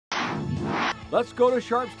Let's go to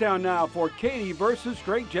Sharpstown now for Katy versus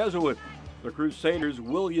Strake Jesuit. The Crusaders'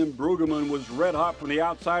 William Brueggeman was red hot from the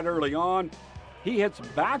outside early on. He hits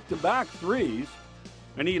back-to-back threes,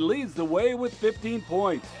 and he leads the way with 15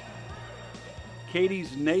 points.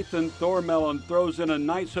 Katy's Nathen Thormeahlen throws in a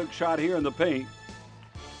nice hook shot here in the paint.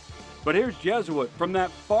 But here's Jesuit from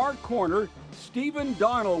that far corner,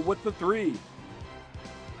 Donnell with the three.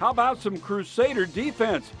 How about some Crusader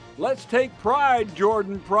defense? Let's take pride,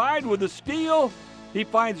 Jordan Pride with the steal. He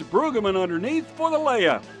finds Brueggeman underneath for the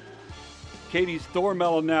layup. Katy's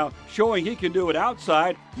Thormeahlen now showing he can do it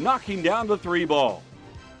outside, knocking down the three ball.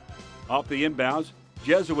 Off the inbounds,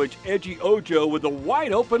 Jesuit's Edgy Ojo with a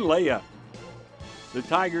wide open layup. The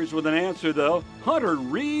Tigers with an answer though, Hunter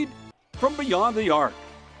Reed from beyond the arc.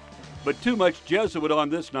 But too much Jesuit on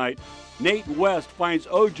this night. Nate West finds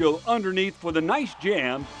Ojo underneath for the nice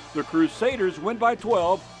jam. The Crusaders win by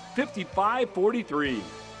 12, 55-43.